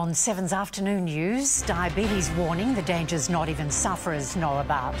ahead on 7's afternoon news, diabetes warning, the dangers not even sufferers know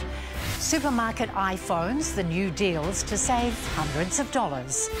about. Supermarket iPhones, the new deals to save hundreds of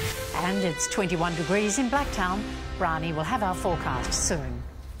dollars. And it's 21 degrees in Blacktown. Brani will have our forecast soon.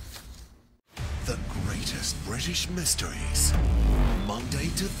 The greatest British mysteries. Monday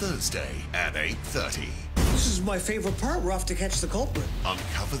to Thursday at 8:30. This is my favourite part. We're off to catch the culprit.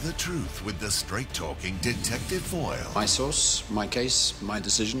 Uncover the truth with the straight-talking Detective Foyle. My source, my case, my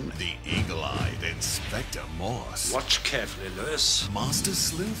decision. The eagle-eyed Inspector Morse. Watch carefully, Lewis. Master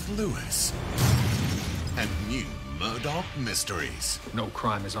Sleuth Lewis. And new Murdoch Mysteries. No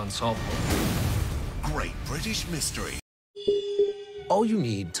crime is unsolvable. Great British Mystery. All you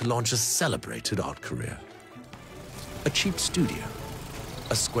need to launch a celebrated art career. A cheap studio,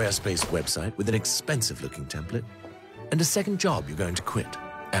 a Squarespace website with an expensive-looking template, and a second job you're going to quit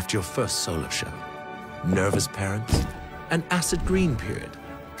after your first solo show. Nervous parents, an acid green period,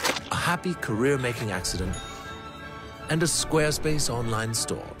 a happy career-making accident, and a Squarespace online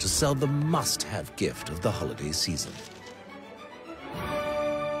store to sell the must-have gift of the holiday season.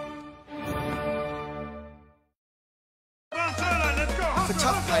 For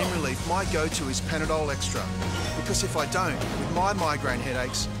tough pain relief, my go-to is Panadol Extra. Because if I don't, with my migraine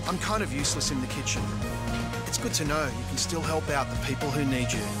headaches, I'm kind of useless in the kitchen. It's good to know you can still help out the people who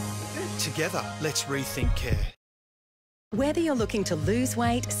need you. Together, let's rethink care. Whether you're looking to lose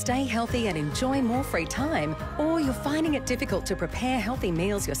weight, stay healthy and enjoy more free time, or you're finding it difficult to prepare healthy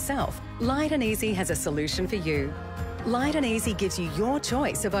meals yourself, Light and Easy has a solution for you. Light and Easy gives you your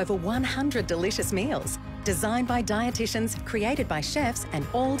choice of over 100 delicious meals, designed by dietitians, created by chefs, and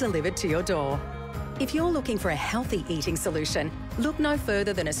all delivered to your door. If you're looking for a healthy eating solution, look no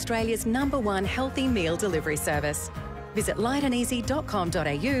further than Australia's #1 healthy meal delivery service. Visit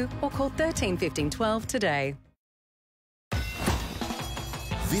lightandeasy.com.au or call 13 15 12 today.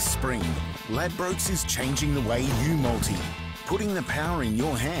 This spring, Ladbrokes is changing the way you multi, putting the power in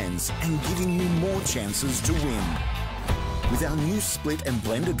your hands and giving you more chances to win. With our new split and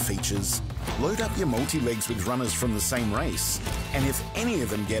blended features, load up your multi-legs with runners from the same race, and if any of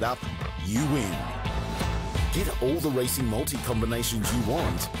them get up, you win. Get all the racing multi-combinations you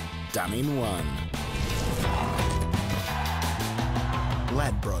want, done in one.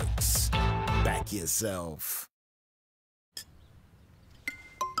 Ladbrokes. Back yourself.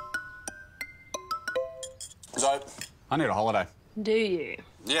 So, I need a holiday. Do you?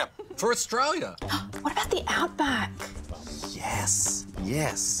 Yeah, for Australia. What about the outback? Yes,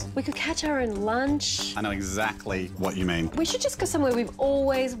 yes. We could catch our own lunch. I know exactly what you mean. We should just go somewhere we've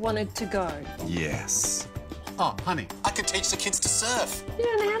always wanted to go. Yes. Oh, honey, I could teach the kids to surf. You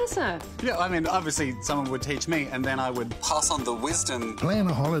don't know how to surf. Yeah, I mean, obviously someone would teach me and then I would pass on the wisdom. Plan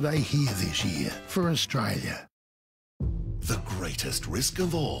a holiday here this year for Australia. The greatest risk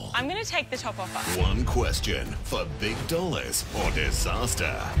of all. I'm going to take the top offer. One question for big dollars or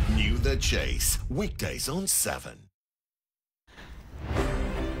disaster. New The Chase. Weekdays on 7.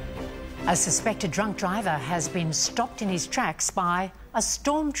 A suspected drunk driver has been stopped in his tracks by a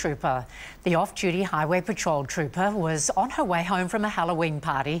stormtrooper. The off-duty Highway Patrol trooper was on her way home from a Halloween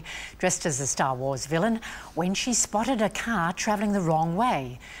party, dressed as a Star Wars villain, when she spotted a car travelling the wrong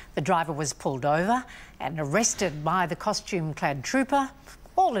way. The driver was pulled over and arrested by the costume-clad trooper,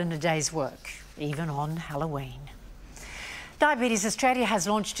 all in a day's work, even on Halloween. Diabetes Australia has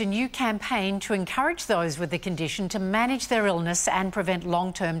launched a new campaign to encourage those with the condition to manage their illness and prevent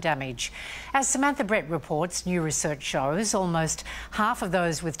long-term damage. As Samantha Brett reports, new research shows almost half of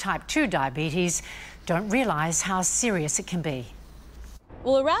those with type 2 diabetes don't realise how serious it can be.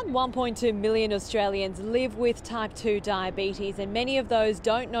 Well, around 1.2 million Australians live with type 2 diabetes, and many of those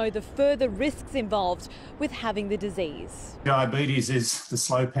don't know the further risks involved with having the disease. Diabetes is the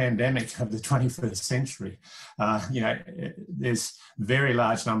slow pandemic of the 21st century. There's very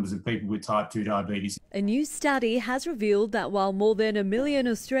large numbers of people with type 2 diabetes. A new study has revealed that while more than 1 million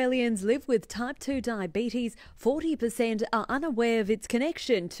Australians live with type 2 diabetes, 40% are unaware of its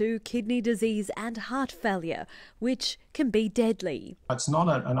connection to kidney disease and heart failure, which can be deadly. It's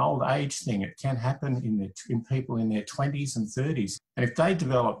not an old age thing. It can happen in people in their 20s and 30s. And if they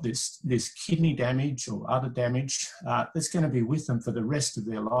develop this kidney damage or other damage, that's going to be with them for the rest of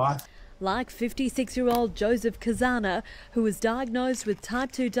their life. Like 56-year-old Joseph Kazana, who was diagnosed with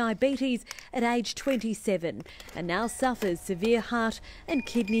type 2 diabetes at age 27 and now suffers severe heart and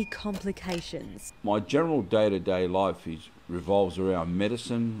kidney complications. My general day-to-day life revolves around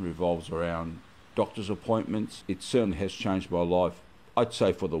medicine, revolves around doctor's appointments. It certainly has changed my life, I'd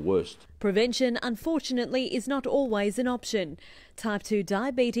say for the worst. Prevention, unfortunately, is not always an option. Type 2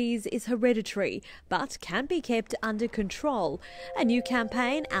 diabetes is hereditary, but can be kept under control. A new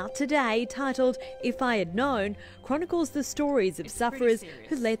campaign out today titled If I Had Known chronicles the stories of sufferers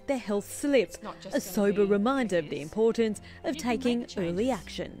who let their health slip, a sober reminder of the importance of taking early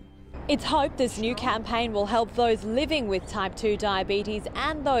action. It's hoped this new campaign will help those living with type 2 diabetes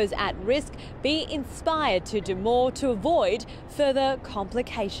and those at risk be inspired to do more to avoid further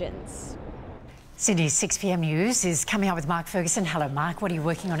complications. Sydney's 6 p.m. news is coming up with Mark Ferguson. Hello, Mark. What are you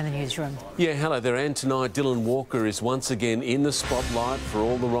working on in the newsroom? Yeah, hello there. And tonight, Dylan Walker is once again in the spotlight for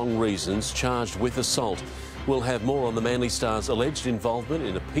all the wrong reasons, charged with assault. We'll have more on the Manly Star's alleged involvement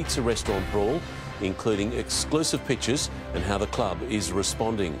in a pizza restaurant brawl, including exclusive pictures and how the club is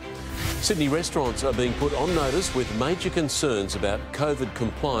responding. Sydney restaurants are being put on notice with major concerns about COVID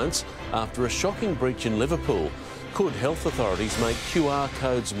compliance after a shocking breach in Liverpool. Could health authorities make QR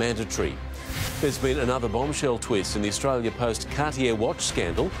codes mandatory? There's been another bombshell twist in the Australia Post Cartier watch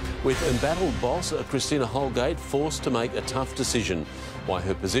scandal, with embattled boss Christina Holgate forced to make a tough decision. Why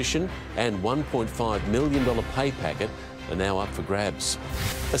her position and $1.5 million pay packet are now up for grabs.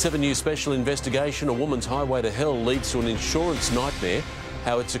 A 7 News special investigation, A Woman's Highway to Hell, leads to an insurance nightmare,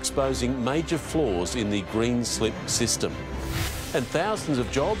 how it's exposing major flaws in the green slip system. And thousands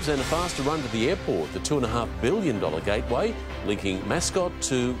of jobs and a faster run to the airport, the $2.5 billion gateway linking Mascot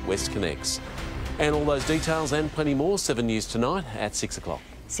to WestConnex. And all those details and plenty more, 7 News tonight at 6 o'clock.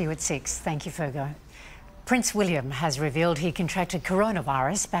 See you at 6. Thank you, Fergo. Prince William has revealed he contracted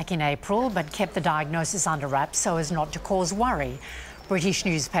coronavirus back in April but kept the diagnosis under wraps so as not to cause worry. British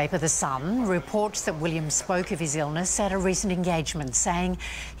newspaper The Sun reports that William spoke of his illness at a recent engagement, saying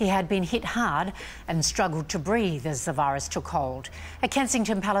he had been hit hard and struggled to breathe as the virus took hold. A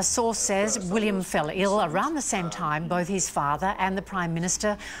Kensington Palace source says William fell ill around the same time both his father and the Prime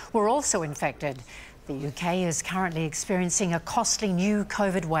Minister were also infected. The UK is currently experiencing a costly new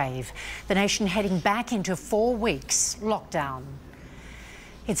COVID wave, the nation heading back into 4 weeks lockdown.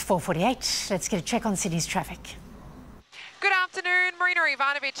 It's 4:48. Let's get a check on Sydney's traffic. Good afternoon, Marina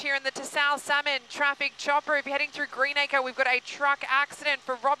Ivanovic here in the Tassal Salmon traffic chopper. If you're heading through Greenacre, we've got a truck accident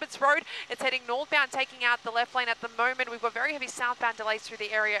for Roberts Road. It's heading northbound, taking out the left lane at the moment. We've got very heavy southbound delays through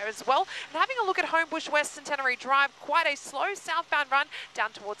the area as well. And having a look at Homebush West Centenary Drive, quite a slow southbound run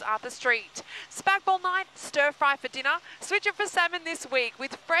down towards Arthur Street. Spagbowl night, stir fry for dinner. Switching for salmon this week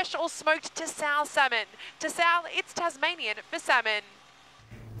with fresh or smoked Tassal salmon. Tassal, it's Tasmanian for salmon.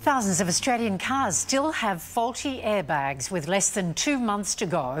 Thousands of Australian cars still have faulty airbags with less than 2 months to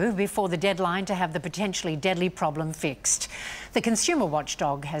go before the deadline to have the potentially deadly problem fixed. The consumer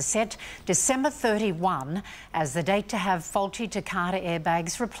watchdog has set December 31 as the date to have faulty Takata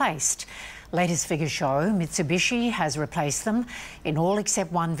airbags replaced. Latest figures show Mitsubishi has replaced them in all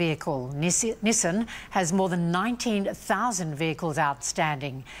except one vehicle. Nissan has more than 19,000 vehicles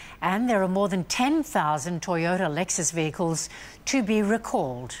outstanding, and there are more than 10,000 Toyota Lexus vehicles to be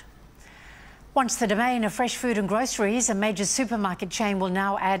recalled. Once the domain of fresh food and groceries, a major supermarket chain will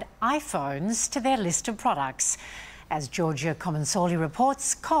now add iPhones to their list of products. As Georgia Comensoli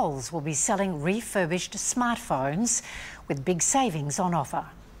reports, Coles will be selling refurbished smartphones with big savings on offer.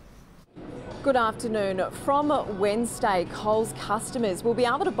 Good afternoon. From Wednesday, Coles customers will be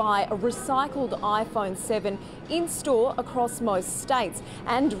able to buy a recycled iPhone 7 in-store across most states,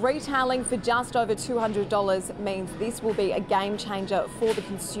 and retailing for just over $200 means this will be a game changer for the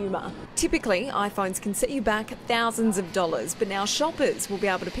consumer. Typically, iPhones can set you back thousands of dollars, but now shoppers will be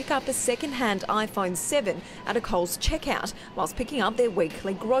able to pick up a second-hand iPhone 7 at a Coles checkout whilst picking up their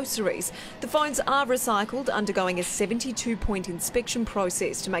weekly groceries. The phones are recycled, undergoing a 72-point inspection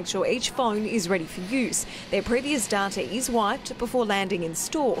process to make sure each phone is ready for use. Their previous data is wiped before landing in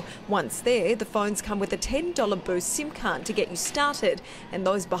store. Once there, the phones come with a $10 Boost SIM card to get you started, and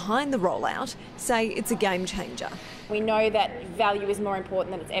those behind the rollout say it's a game changer. We know that value is more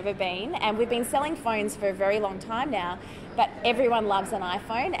important than it's ever been, and we've been selling phones for a very long time now, but everyone loves an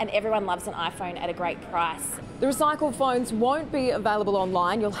iPhone, and everyone loves an iPhone at a great price. The recycled phones won't be available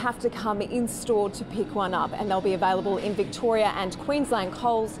online. You'll have to come in store to pick one up, and they'll be available in Victoria and Queensland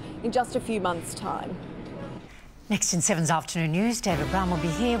Coles in just a few months' time. Next in 7's afternoon news, David Brown will be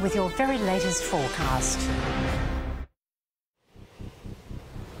here with your very latest forecast.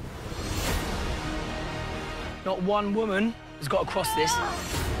 Not one woman has got across this.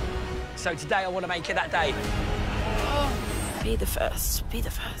 So today I want to make it that day. Be the first. Be the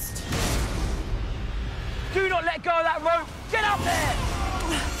first. Do not let go of that rope. Get up there!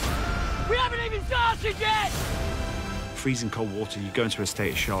 We haven't even started yet! Freezing cold water, you go into a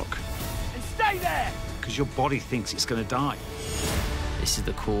state of shock. And stay there! Because your body thinks it's going to die. This is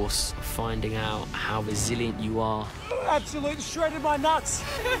the course of finding out how resilient you are. Absolutely shredded my nuts.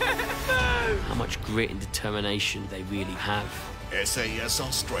 How much grit and determination they really have. SAS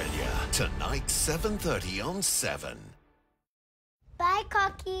Australia, tonight 7:30 on 7. Bye,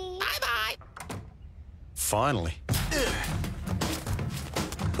 Cocky. Bye-bye. Finally.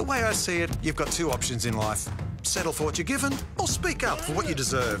 The way I see it, you've got two options in life. Settle for what you're given, or speak up for what you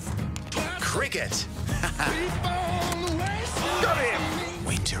deserve. Cricket. Got him!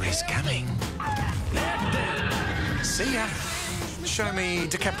 Winter is coming. See ya. Show me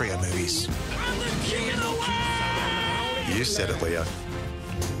DiCaprio movies. You said it, Leo.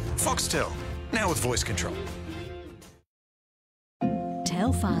 Foxtel, now with voice control.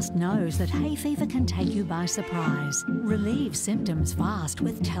 Telfast knows that hay fever can take you by surprise. Relieve symptoms fast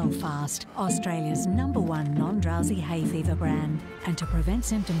with Telfast, Australia's #1 non-drowsy hay fever brand. And to prevent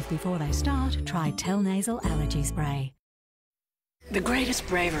symptoms before they start, try Telnasal Allergy Spray. The greatest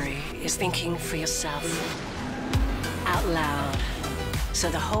bravery is thinking for yourself. Out loud. So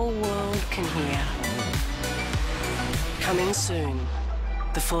the whole world can hear. Coming soon,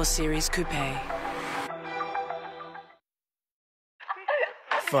 the 4 Series Coupe.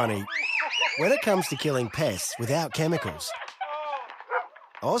 Funny, when it comes to killing pests without chemicals,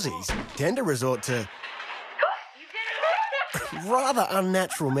 Aussies tend to resort to rather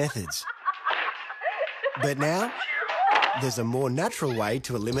unnatural methods. But now, there's a more natural way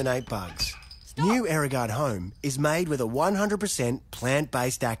to eliminate bugs. New Aerogard Home is made with a 100%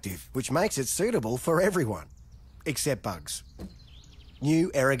 plant-based active, which makes it suitable for everyone, except bugs.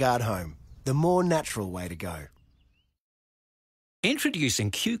 New Aerogard Home, the more natural way to go.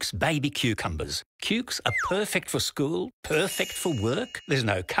 Introducing Cukes Baby Cucumbers. Cukes are perfect for school, perfect for work. There's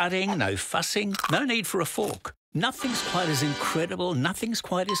no cutting, no fussing, no need for a fork. Nothing's quite as incredible, nothing's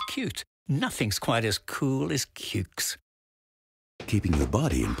quite as cute, nothing's quite as cool as Cukes. Keeping your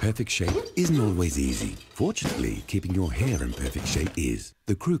body in perfect shape isn't always easy. Fortunately, keeping your hair in perfect shape is.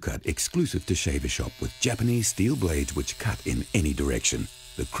 The Crew Cut exclusive to Shaver Shop with Japanese steel blades which cut in any direction.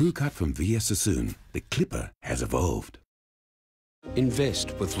 The Crew Cut from VS Sassoon. The clipper has evolved.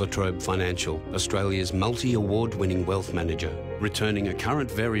 Invest with La Trobe Financial, Australia's multi-award-winning wealth manager, returning a current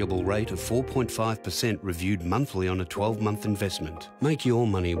variable rate of 4.5% reviewed monthly on a 12-month investment. Make your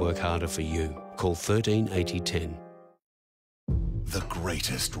money work harder for you. Call 138010. The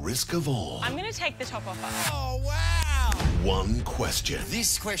greatest risk of all. I'm going to take the top offer. Oh, wow! One question.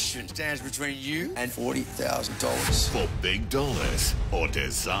 This question stands between you and $40,000. For big dollars or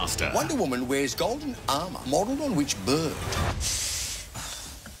disaster. Wonder Woman wears golden armour. Modelled on which bird?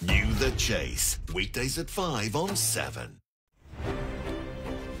 New The Chase. Weekdays at 5 on 7.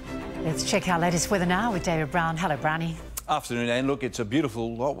 Let's check our latest weather now with David Brown. Hello, Brownie. Afternoon, Anne. Look, it's a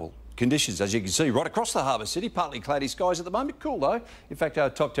beautiful, well, conditions, as you can see, right across the harbour city. Partly cloudy skies at the moment. Cool, though. In fact,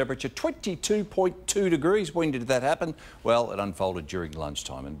 our top temperature, 22.2 degrees. When did that happen? Well, it unfolded during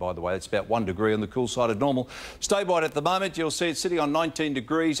lunchtime. And by the way, it's about 1 degree on the cool side of normal. Stay by it at the moment. You'll see it's sitting on 19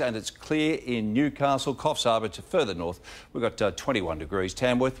 degrees and it's clear in Newcastle. Coffs Harbour to further north. We've got 21 degrees.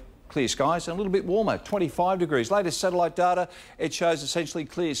 Tamworth, clear skies and a little bit warmer, 25 degrees. Latest satellite data, it shows essentially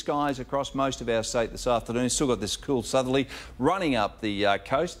clear skies across most of our state this afternoon. Still got this cool southerly running up the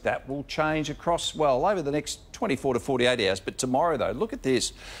coast. That will change across, well, over the next 24 to 48 hours. But tomorrow, though, look at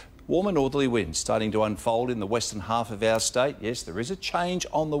this. Warmer northerly winds starting to unfold in the western half of our state. Yes, there is a change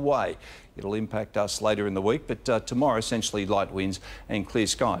on the way. It'll impact us later in the week, but tomorrow essentially light winds and clear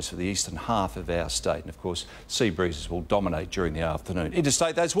skies for the eastern half of our state. And of course, sea breezes will dominate during the afternoon.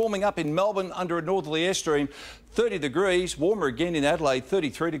 Interstate, that's warming up in Melbourne under a northerly airstream. 30 degrees, warmer again in Adelaide,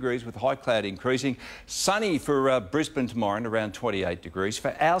 33 degrees with high cloud increasing. Sunny for Brisbane tomorrow and around 28 degrees.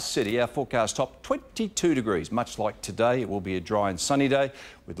 For our city, our forecast top 22 degrees. Much like today, it will be a dry and sunny day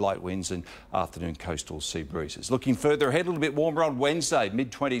with light winds and afternoon coastal sea breezes. Looking further ahead, a little bit warmer on Wednesday,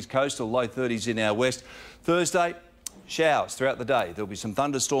 mid-20s coastal, low 30s in our west. Thursday, showers throughout the day. There'll be some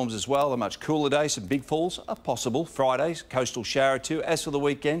thunderstorms as well. A much cooler day. Some big falls are possible. Fridays, coastal shower too. As for the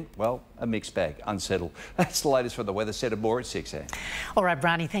weekend, well, a mixed bag. Unsettled. That's the latest from the Weather Centre. More at 6 a.m. All right,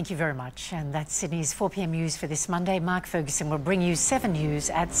 Brownie, thank you very much. And that's Sydney's 4 p.m. news for this Monday. Mark Ferguson will bring you 7 News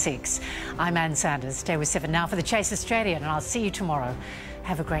at 6. I'm Ann Sanders. Stay with 7 Now for the Chase Australia, and I'll see you tomorrow.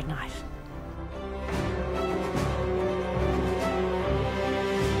 Have a great night.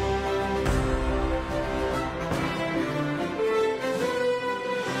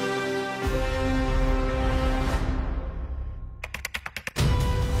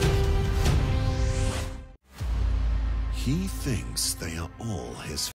 He thinks they are all his